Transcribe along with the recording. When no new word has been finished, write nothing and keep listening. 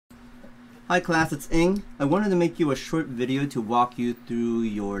Hi class, it's Ing. I wanted to make you a short video to walk you through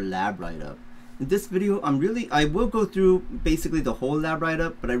your lab write-up. In this video, I will go through basically the whole lab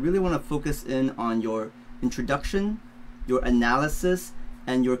write-up, but I really want to focus in on your introduction, your analysis,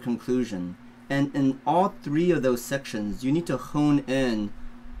 and your conclusion. And in all three of those sections, you need to hone in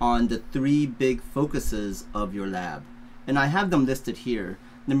on the three big focuses of your lab. And I have them listed here.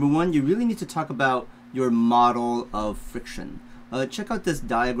 Number one, you really need to talk about your model of friction. Check out this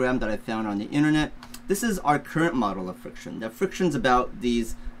diagram that I found on the internet. This is our current model of friction. That friction's about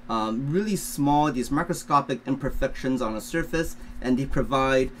these really small, these microscopic imperfections on a surface, and they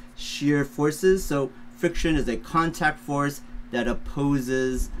provide shear forces. So friction is a contact force that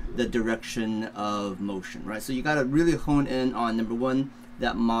opposes the direction of motion, right? So you gotta really hone in on, number one,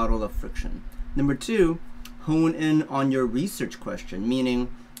 that model of friction. Number two, hone in on your research question, meaning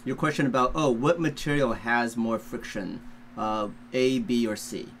your question about, oh, what material has more friction? A, B, or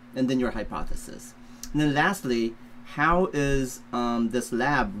C, and then your hypothesis. And then lastly, how is this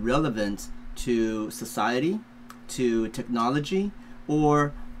lab relevant to society, to technology,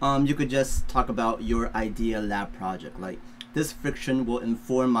 or you could just talk about your idea lab project. Like, this friction will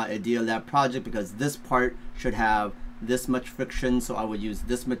inform my idea lab project because this part should have this much friction, so I would use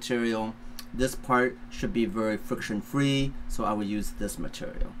this material. This part should be very friction-free, so I would use this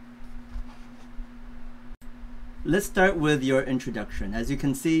material. Let's start with your introduction. As you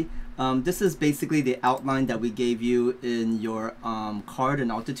can see, this is basically the outline that we gave you in your card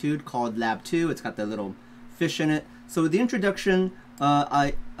in Altitude called Lab 2. It's got the little fish in it. So the introduction,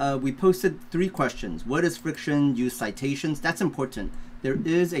 we posted 3 questions. What is friction? Use citations. That's important. There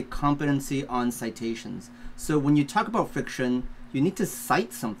is a competency on citations. So when you talk about friction, you need to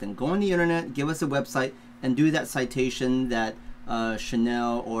cite something. Go on the internet, give us a website, and do that citation that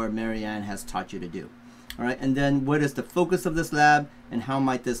Chanel or Marianne has taught you to do. All right, and then what is the focus of this lab, and how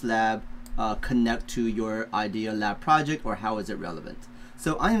might this lab connect to your idea lab project, or how is it relevant?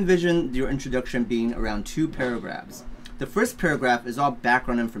 So I envision your introduction being around 2 paragraphs. The first paragraph is all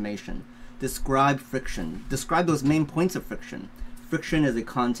background information. Describe friction. Describe those main points of friction. Friction is a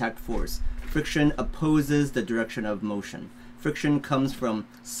contact force. Friction opposes the direction of motion. Friction comes from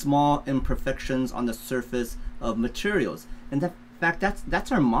small imperfections on the surface of materials. And in fact,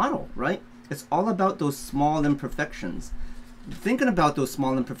 that's our model, right? It's all about those small imperfections. Thinking about those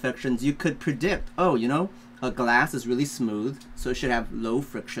small imperfections, you could predict, oh, you know, a glass is really smooth, so it should have low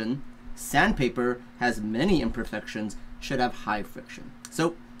friction. Sandpaper has many imperfections, should have high friction.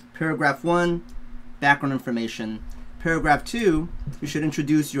 So paragraph 1, background information. Paragraph 2, you should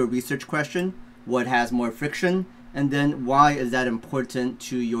introduce your research question, what has more friction, and then why is that important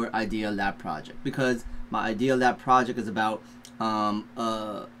to your idea lab project? Because my idea lab project is about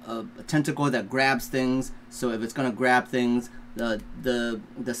a tentacle that grabs things. So if it's going to grab things, the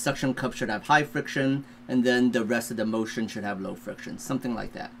suction cup should have high friction, and then the rest of the motion should have low friction, something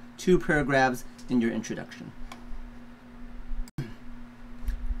like that. 2 paragraphs in your introduction.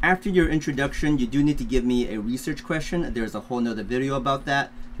 After your introduction, you do need to give me a research question. There's a whole nother video about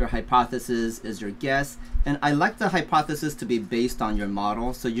that. Your hypothesis is your guess, and I like the hypothesis to be based on your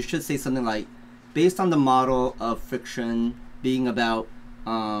model. So you should say something like, based on the model of friction being about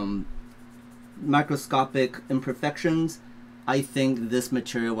microscopic imperfections, I think this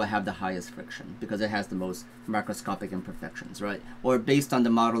material will have the highest friction because it has the most microscopic imperfections, right? Or based on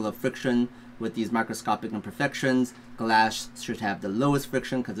the model of friction with these microscopic imperfections, glass should have the lowest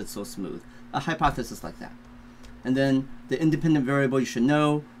friction because it's so smooth. A hypothesis like that. And then the independent variable you should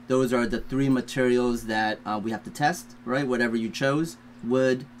know, those are the 3 materials that we have to test, right? Whatever you chose,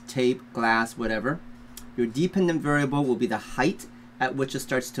 wood, tape, glass, whatever. Your dependent variable will be the height at which it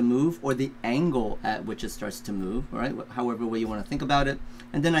starts to move, or the angle at which it starts to move, right? However way you want to think about it.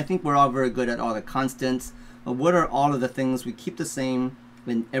 And then I think we're all very good at all the constants. What are all of the things we keep the same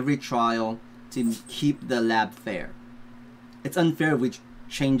in every trial to keep the lab fair? It's unfair if we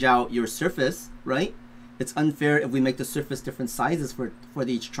change out your surface, right? It's unfair if we make the surface different sizes for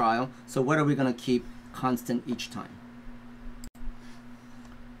each trial. So what are we going to keep constant each time?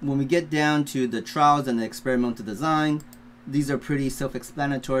 When we get down to the trials and the experimental design, these are pretty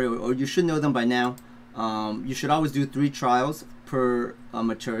self-explanatory, or you should know them by now. You should always do 3 trials per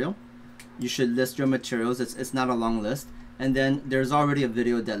material. You should list your materials. It's not a long list. And then there's already a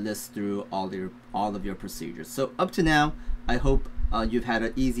video that lists through all of your procedures. So up to now, I hope you've had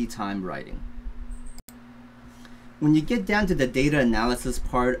an easy time writing. When you get down to the data analysis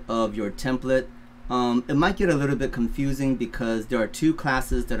part of your template, it might get a little bit confusing because there are 2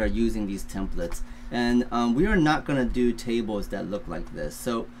 classes that are using these templates, and we are not going to do tables that look like this.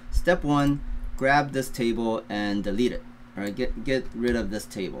 So step 1, grab this table and delete it. All right, get rid of this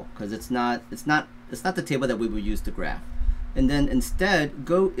table because it's not the table that we would use to graph. And then instead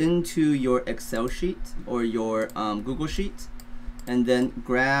go into your Excel sheet or your Google Sheet, and then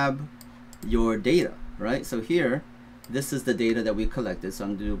grab your data. Right. So here, this is the data that we collected. So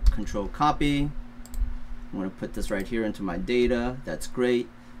I'm going to do Control Copy. I'm going to put this right here into my data. That's great.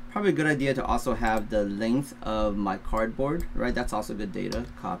 Probably a good idea to also have the length of my cardboard, right? That's also good data.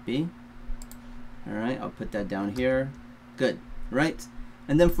 Copy. All right, I'll put that down here. Good, right?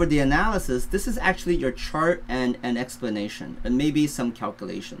 And then for the analysis, this is actually your chart and an explanation and maybe some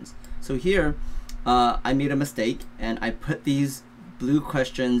calculations. So here, I made a mistake and I put these blue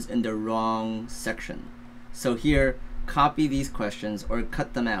questions in the wrong section. So here, copy these questions or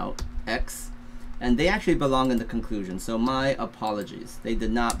cut them out, X, and they actually belong in the conclusion. So my apologies, they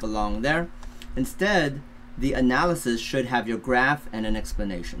did not belong there. Instead, the analysis should have your graph and an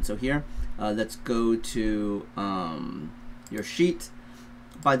explanation. So here, let's go to your sheet.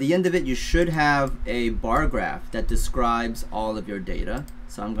 By the end of it, you should have a bar graph that describes all of your data.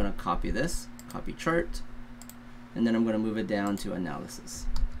 So I'm going to copy this, copy chart, and then I'm going to move it down to analysis.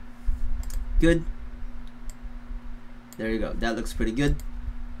 Good. There you go. That looks pretty good.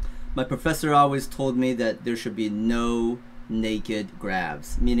 My professor always told me that there should be no naked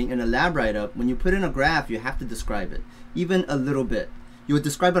graphs, meaning in a lab write-up, when you put in a graph, you have to describe it, even a little bit. You would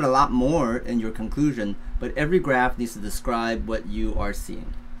describe it a lot more in your conclusion, but every graph needs to describe what you are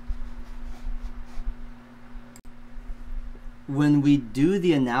seeing. When we do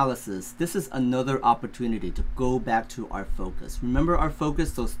the analysis, this is another opportunity to go back to our focus. Remember our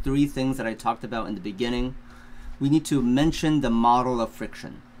focus, those three things that I talked about in the beginning? We need to mention the model of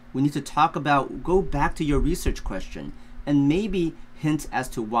friction. We need to talk about, go back to your research question and maybe hint as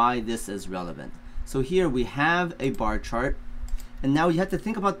to why this is relevant. So here we have a bar chart, and now you have to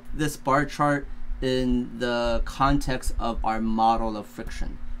think about this bar chart in the context of our model of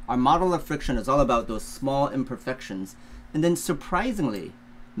friction. Our model of friction is all about those small imperfections, and then surprisingly,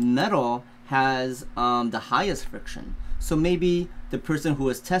 metal has the highest friction. So maybe the person who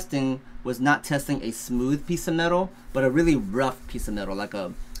was testing was not testing a smooth piece of metal, but a really rough piece of metal,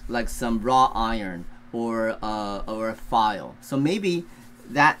 like some raw iron or a file. So maybe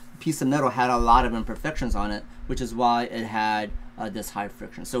that piece of metal had a lot of imperfections on it, which is why it had this high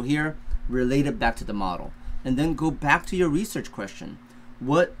friction. So here, relate it back to the model. And then go back to your research question.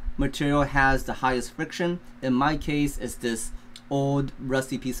 What material has the highest friction? In my case, it's this old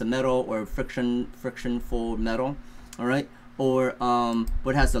rusty piece of metal or frictionful metal, all right? Or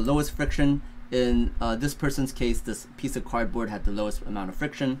what has the lowest friction? In this person's case, this piece of cardboard had the lowest amount of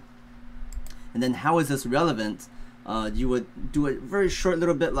friction. And then how is this relevant? You would do a very short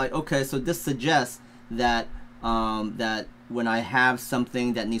little bit like, okay, so this suggests that that when I have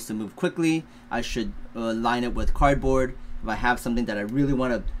something that needs to move quickly, I should line it with cardboard. If I have something that I really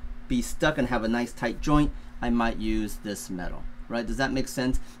want to be stuck and have a nice tight joint, I might use this metal, right? Does that make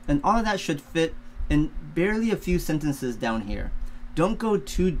sense? And all of that should fit in barely a few sentences down here. Don't go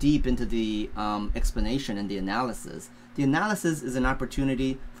too deep into the explanation and the analysis. The analysis is an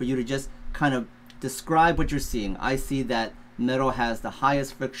opportunity for you to just kind of describe what you're seeing. I see that metal has the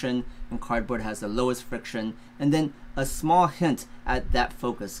highest friction and cardboard has the lowest friction, and then a small hint at that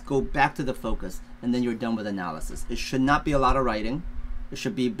focus. Go back to the focus, and then you're done with analysis. It should not be a lot of writing. It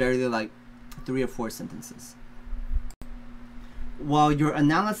should be barely like 3 or 4 sentences. While your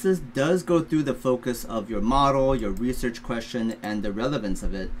analysis does go through the focus of your model, your research question, and the relevance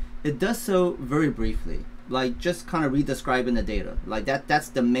of it, it does so very briefly, like just kind of redescribing the data. Like that's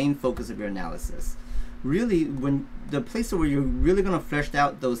the main focus of your analysis. Really, when the place where you're really going to flesh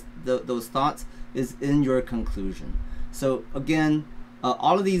out those thoughts is in your conclusion. So again,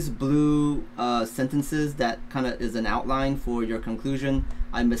 all of these blue sentences that kind of is an outline for your conclusion,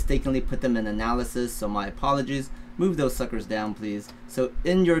 I mistakenly put them in analysis, so my apologies. Move those suckers down, please. So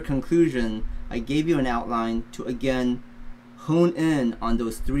in your conclusion, I gave you an outline to, again, hone in on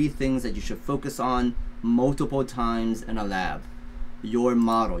those 3 things that you should focus on multiple times in a lab. Your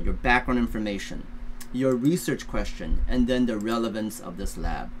model, your background information, your research question, and then the relevance of this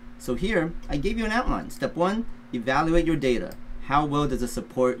lab. So here, I gave you an outline. Step 1, evaluate your data. How well does it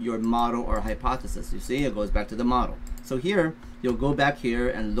support your model or hypothesis? You see, it goes back to the model. So here, you'll go back here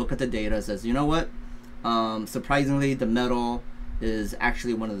and look at the data. It says, you know what? Surprisingly, the metal is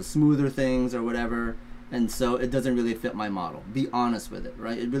actually one of the smoother things or whatever, and so it doesn't really fit my model. Be honest with it,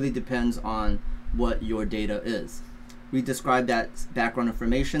 right? It really depends on what your data is. We described that background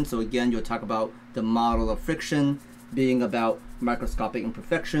information, so again, you'll talk about the model of friction being about microscopic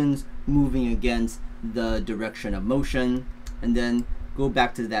imperfections moving against the direction of motion, and then go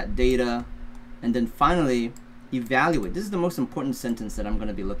back to that data, and then finally evaluate. This is the most important sentence that I'm going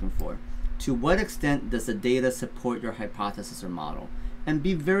to be looking for. To what extent does the data support your hypothesis or model? And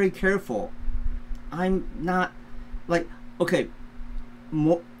be very careful. I'm not like, okay,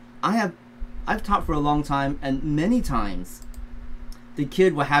 I've taught for a long time, and many times the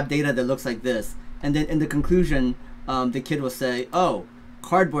kid will have data that looks like this, and then in the conclusion, the kid will say, oh,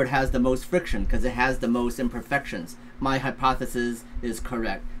 cardboard has the most friction because it has the most imperfections. My hypothesis is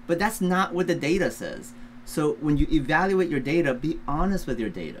correct. But that's not what the data says. So when you evaluate your data, be honest with your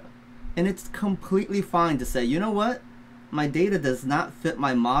data. And it's completely fine to say, you know what? My data does not fit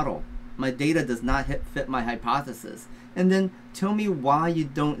my model. My data does not fit my hypothesis. And then tell me why you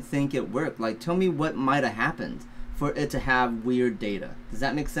don't think it worked. Like, tell me what might have happened for it to have weird data. Does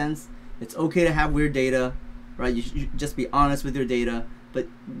that make sense? It's okay to have weird data, right? You should just be honest with your data, but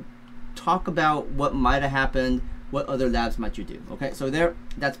talk about what might have happened, what other labs might you do, okay? So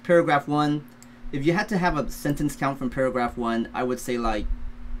that's paragraph 1. If you had to have a sentence count from paragraph 1, I would say like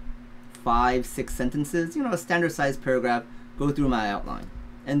 5, 6 sentences, you know, a standard sized paragraph, go through my outline.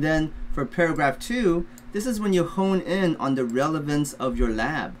 And then for paragraph 2, this is when you hone in on the relevance of your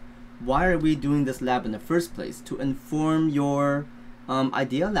lab. Why are we doing this lab in the first place? To inform your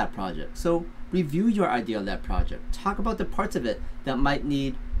idea lab project. So review your idea lab project. Talk about the parts of it that might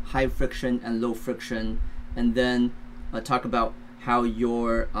need high friction and low friction, and then talk about how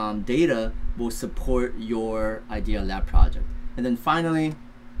your data will support your idea lab project. And then finally,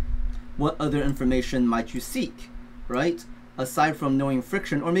 what other information might you seek, right? Aside from knowing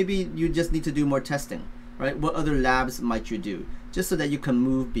friction, or maybe you just need to do more testing, right? What other labs might you do? Just so that you can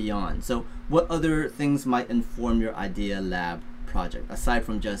move beyond. So what other things might inform your idea lab project, aside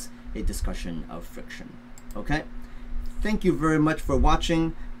from just a discussion of friction, okay? Thank you very much for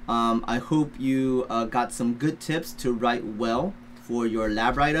watching. I hope you got some good tips to write well for your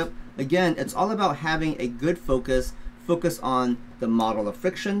lab write-up. Again, it's all about having a good focus on the model of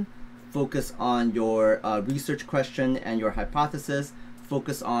friction, focus on your research question and your hypothesis,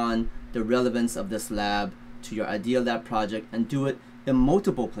 focus on the relevance of this lab to your idea lab project, and do it in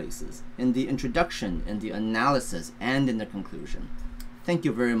multiple places, in the introduction, in the analysis, and in the conclusion. Thank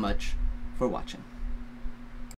you very much for watching.